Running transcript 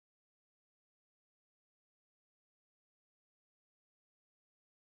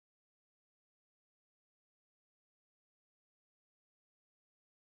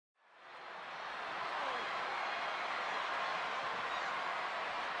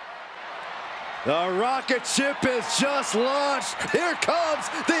The rocket ship is just launched. Here comes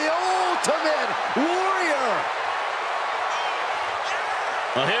the Ultimate Warrior.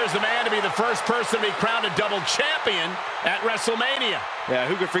 Well, here's the man to be the first person to be crowned a double champion at WrestleMania. Yeah,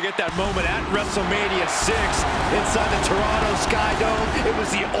 who could forget that moment at WrestleMania 6 inside the Toronto Sky Dome? It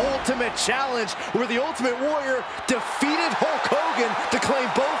was the Ultimate Challenge where the Ultimate Warrior defeated Hulk Hogan to claim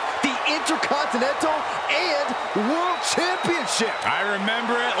both the Intercontinental and World Championship. I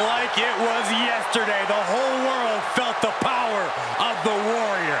remember it like it was yesterday. The whole world felt the power of the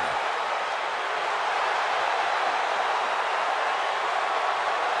Warrior.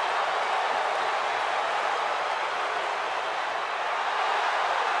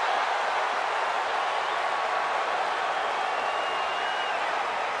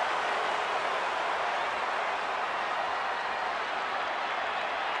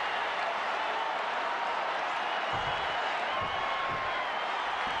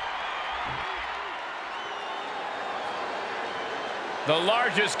 The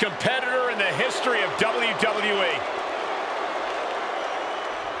largest competitor in the history of WWE.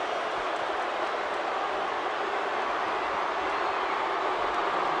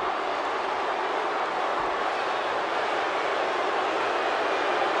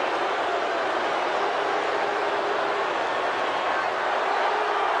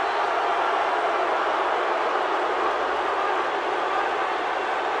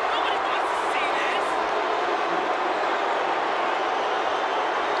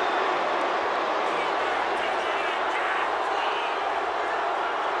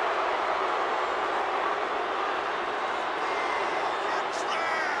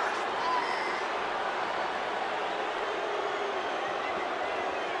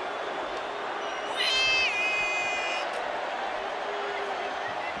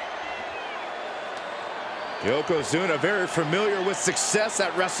 Yokozuna, very familiar with success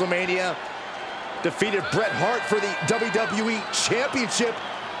at WrestleMania, defeated Bret Hart for the WWE Championship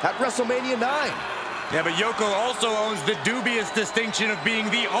at WrestleMania 9. Yeah, but Yoko also owns the dubious distinction of being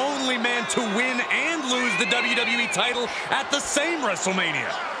the only man to win and lose the WWE title at the same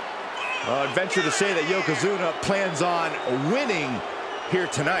WrestleMania. I'd venture to say that Yokozuna plans on winning here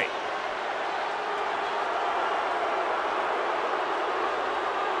tonight.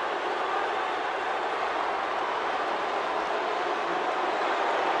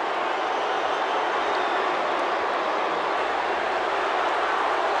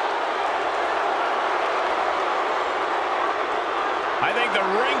 I think the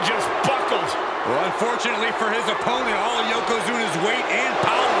ring just buckled. Well, unfortunately for his opponent, all of Yokozuna's weight and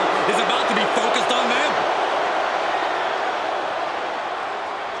power is about to be focused on them.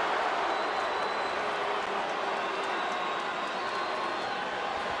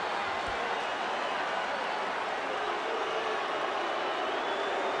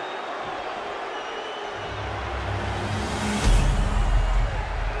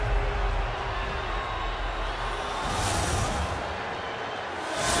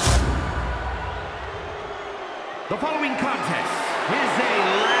 The following contest is a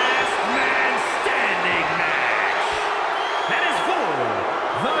last man standing match. That is for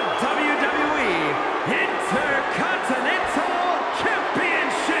the WWE Intercontinental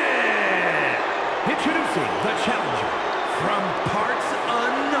Championship. Introducing the challenger from parts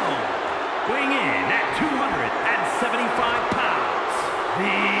unknown, weighing in at 275 pounds,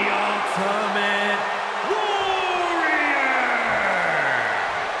 the Ultimate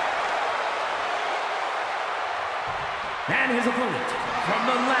and his opponent from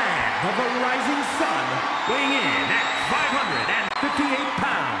the land of the rising sun, weighing in at 558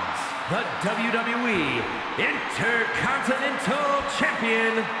 pounds, the WWE Intercontinental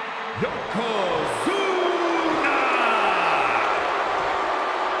Champion, Yokozuna.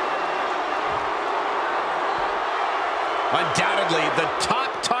 Undoubtedly the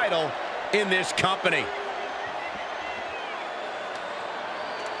top title in this company.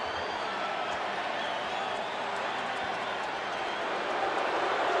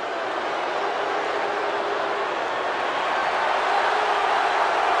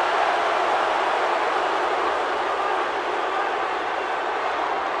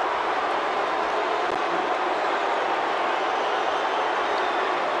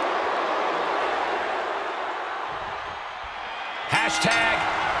 Hashtag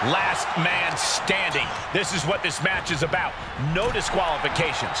last man standing. This is what this match is about. No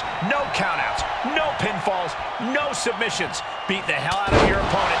disqualifications, no countouts, no pinfalls, no submissions. Beat the hell out of your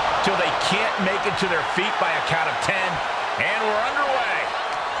opponent till they can't make it to their feet by a count of 10. And we're underway.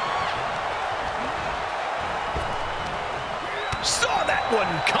 Saw that one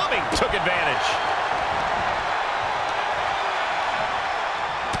coming, took advantage.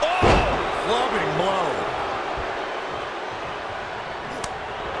 Club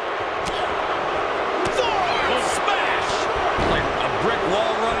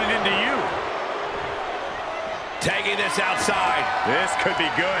This could be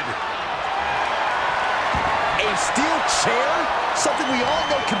good. A steel chair? Something we all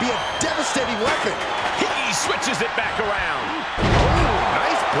know can be a devastating weapon. He switches it back around. Oh,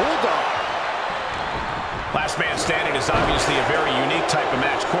 nice bulldog. Last man standing is obviously a very unique type of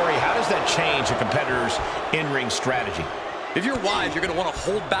match. Corey, how does that change a competitor's in-ring strategy? If you're wise, you're going to want to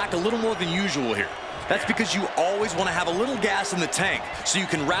hold back a little more than usual here. That's because you always want to have a little gas in the tank so you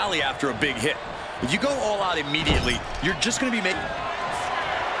can rally after a big hit. If you go all out immediately, you're just going to be making...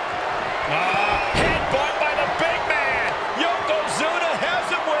 Headbutt by the big man. Yokozuna has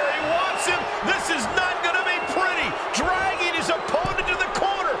him where he wants him. This is not going to be pretty. Dragging his opponent to the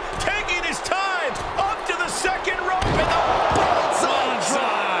corner, taking his time up to the second rope, and the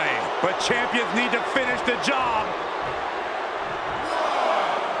bonsai. But champions need to finish the job.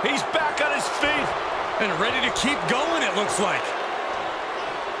 He's back on his feet. And ready to keep going, it looks like.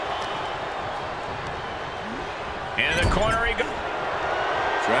 In the corner he goes.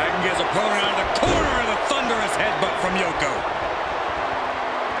 Dragging his opponent out of the corner, and a thunderous headbutt from Yoko.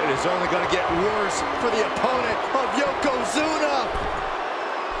 It is only going to get worse for the opponent of Yokozuna.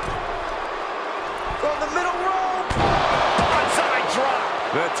 From the middle rope. Bonsai drop.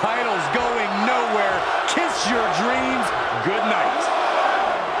 The title's going nowhere. Kiss your dreams. Good night.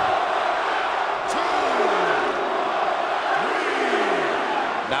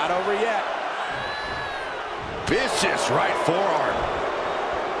 Not over yet. Vicious right forearm.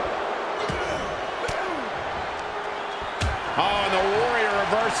 Oh, and the Warrior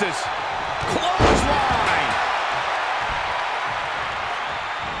reverses. Clothesline.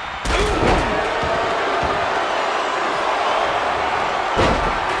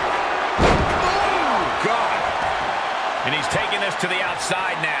 Oh, God. And he's taking this to the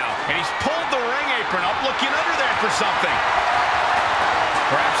outside now. And he's pulled the ring apron up, looking under there for something.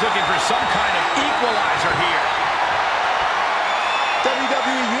 Perhaps looking for some kind of equalizer here.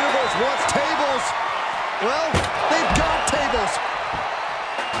 WWE Universe wants tables. Well, they've got tables.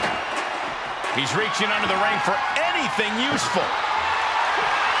 He's reaching under the ring for anything useful.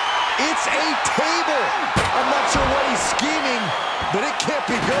 It's a table. I'm not sure what he's scheming, but it can't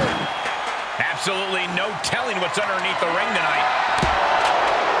be good. Absolutely no telling what's underneath the ring tonight.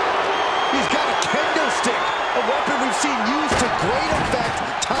 He's got a kendo stick, a weapon we've seen used to great effect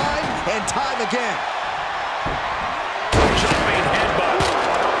time and time again. Jumping headbutt.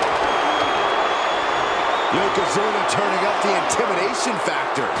 Yokozuna turning up the intimidation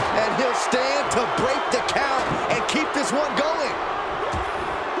factor, and he'll stand to break the count and keep this one going.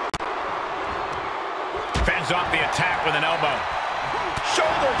 Fends off the attack with an elbow.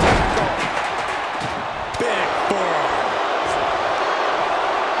 Shoulder tackle. Big forearm.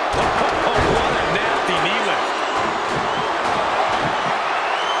 Oh, what a nasty knee lift.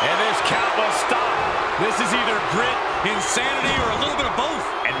 And this count will stop. This is either grit, insanity, or a little bit of both.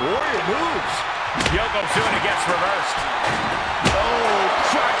 And Warrior moves. Yokozuna gets reversed. Oh,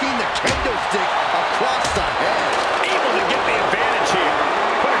 cracking the kendo stick across the head. Able to get the advantage here.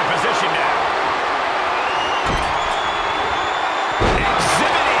 Put in position now.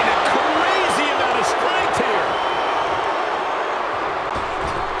 Exhibiting a crazy amount of strength here.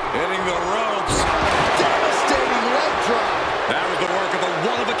 Hitting the ropes. Devastating leg drop. That was the work of a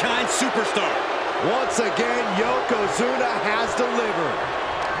one-of-a-kind superstar. Once again, Yokozuna has delivered.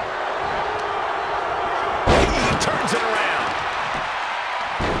 Turns it around.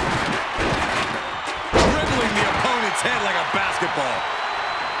 Dribbling the opponent's head like a basketball.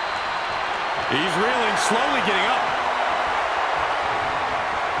 He's reeling, slowly getting up.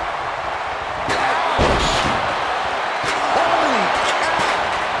 Holy cow!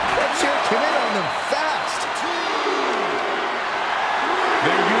 That chair came in on them fast.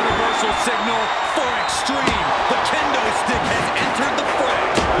 The universal signal for extreme. The kendo stick has entered the fray.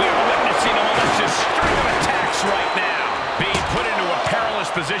 We are witnessing a malicious string of attacks right now. Being put into a perilous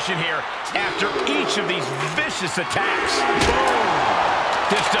position here after each of these vicious attacks. Boom!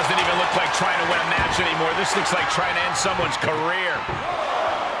 This doesn't even look like trying to win a match anymore. This looks like trying to end someone's career.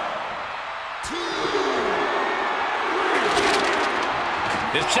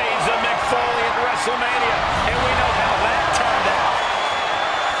 This changed the Mick Foley at WrestleMania, and we know how that turned out.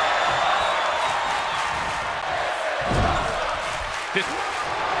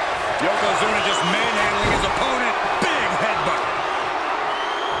 Yokozuna just manhandling his opponent. Big headbutt.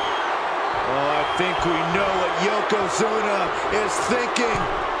 Oh, I think we know what Yokozuna is thinking.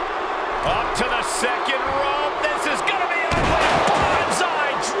 Up to the second rope. This is going to be a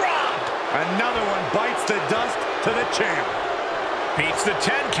bonsai drop. Another one bites the dust to the champ. Beats the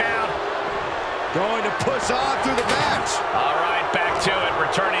 10 count. Going to push on through the match. All right, back to it.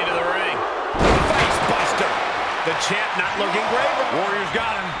 Returning to the ring. Face buster. The champ not looking great. Warrior's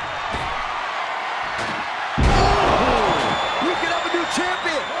got him. Oh, we could have a new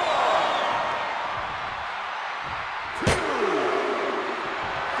champion.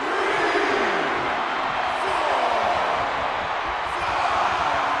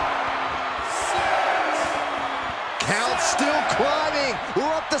 Count still climbing.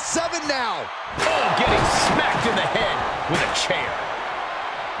 We're up to 7 now. Oh, getting smacked in the head with a chair.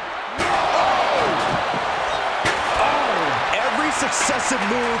 Every successive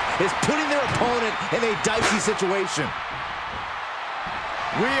move is putting their opponent in a dicey situation.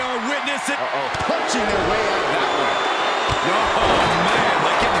 We are witnessing... Punching their way out of that one. Oh, man,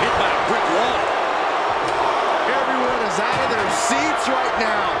 like getting hit by a brick wall. Everyone is out of their seats right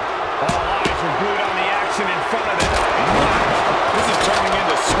now. All eyes are glued on the action in front of them. This is turning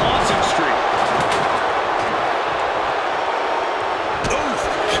into Swanson Street. Oof,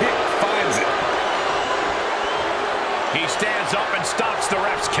 kick finds it. He stands up and stops the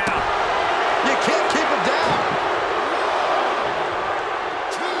ref's count. You can't keep him down.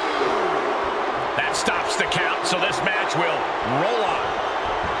 That stops the count, so this match will roll on.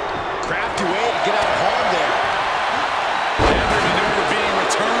 Crafty way to get out of harm there. Every maneuver being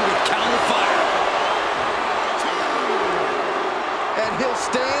returned with counter fire. And he'll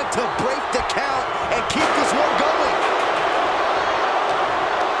stand to break the count and keep this one going.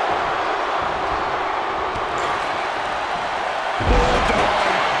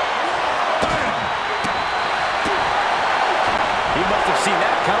 He must have seen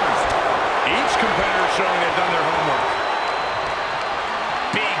that coming. Each competitor showing they've done their homework.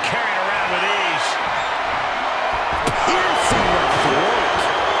 Being carried around with ease. Piercing the throat.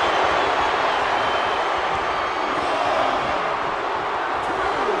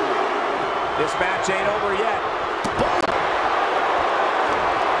 This match ain't over yet.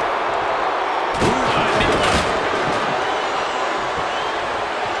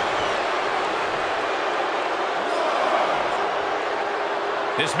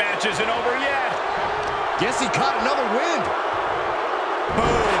 This match isn't over yet. Guess he caught another wind.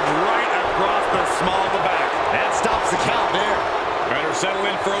 Boom, right across the small of the back. That stops the count there. Better settle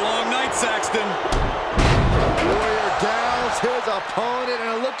in for a long night, Saxton. Warrior downs his opponent,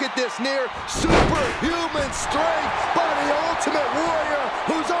 and look at this near superhuman strength by the Ultimate Warrior,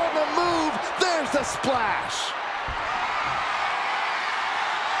 who's on the move. There's the splash.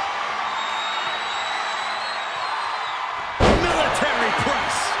 Military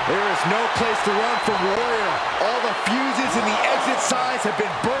press. There is no place to run from Warrior. All the fuses and the exit signs have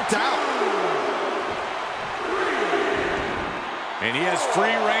been burnt out. And he has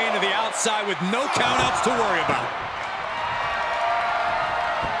free reign to the outside with no countouts to worry about.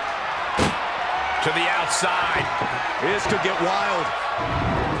 To the outside. This could get wild.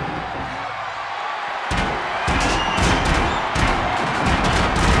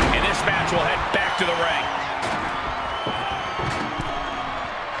 And this match will head back to the ring.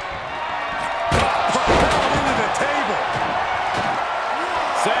 Propelled into the table.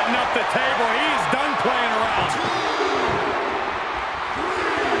 Setting up the table. He's done playing around.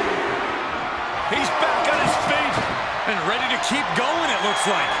 He's back on his feet and ready to keep going, it looks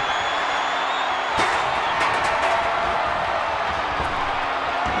like.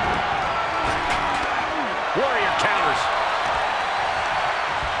 Warrior counters.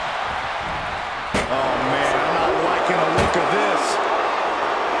 Oh, man, I'm not liking the look of this.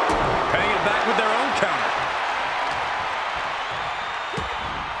 Paying it back with their own counter.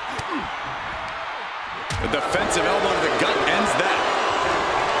 The defensive elbow to the gut ends that.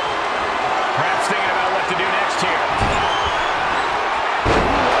 Perhaps thinking about what to do next here.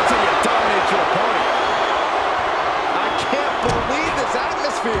 Until you dominate your opponent. I can't believe this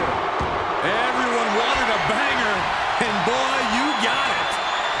atmosphere. Everyone wanted a banger, and boy, you got it.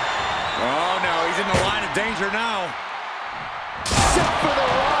 Oh, no, he's in the line of danger now. Set for the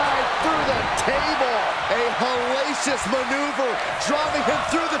ride through the table. A hellacious maneuver, driving him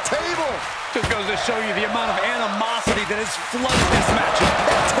through the table. Just goes to show you the amount of animosity that has flooded this matchup.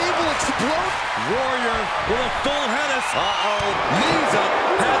 That table explode. Warrior with a full head of... Uh-oh, knees up,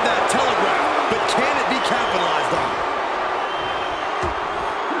 had that telegraph, but can it be capitalized on?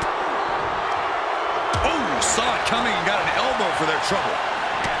 Oh, saw it coming and got an elbow for their trouble.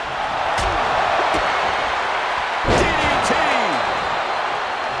 DDT!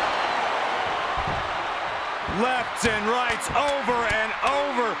 Lefts and rights over and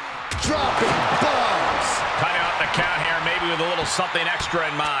over. Dropping bombs. Cutting out the count here, maybe with a little something extra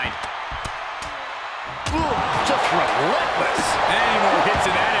in mind. Ooh, just relentless. Any more hits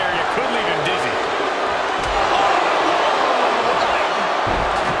in that area could leave him dizzy.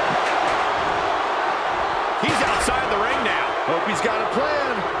 He's out Hope he's got a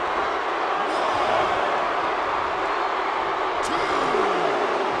plan.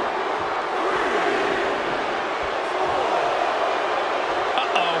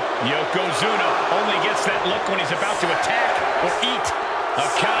 Yokozuna only gets that look when he's about to attack or eat. A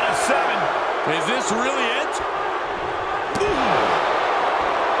count of 7. Is this really it?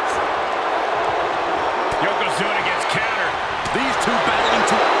 Yokozuna gets countered. These two battling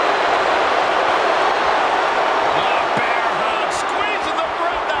to... Bear hug, squeezing the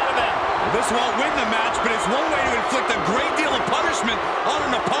breath out of them. This won't win the match, but it's one way to inflict a great deal of punishment on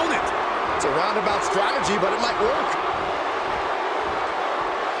an opponent. It's a roundabout strategy, but it might work.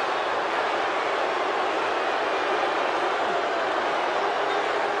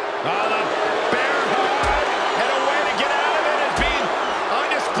 The bear hug, and a way to get out of it is being on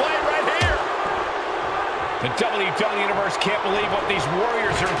display right here. The WWE Universe can't believe what these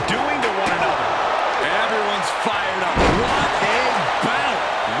warriors are doing to one another. Everyone's fired up. What a battle.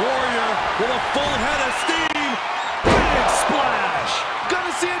 Warrior with a full head of steam. Big splash.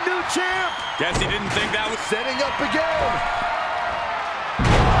 Gonna see a new champ. Guess he didn't think that was... Setting up again.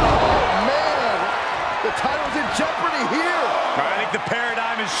 Oh, man. The title's in jeopardy here. I think the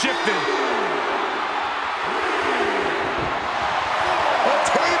paradigm has shifted. A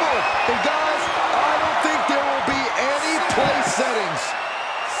table. And guys, I don't think there will be any place settings.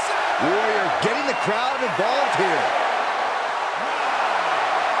 Warrior getting the crowd involved here.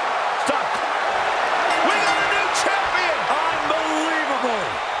 Stop. We got a new champion. Unbelievable.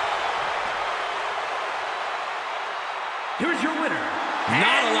 Here's your winner.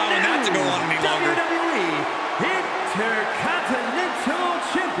 Not allowing that to go on any longer. WWE Intercontinental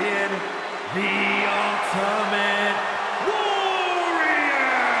Champion, the Ultimate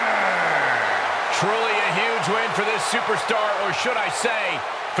Warrior. Truly a huge win for this superstar, or should I say,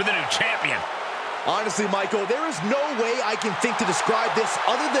 for the new champion. Honestly, Michael, there is no way I can think to describe this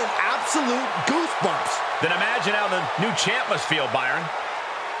other than absolute goosebumps. Then imagine how the new champ must feel, Byron.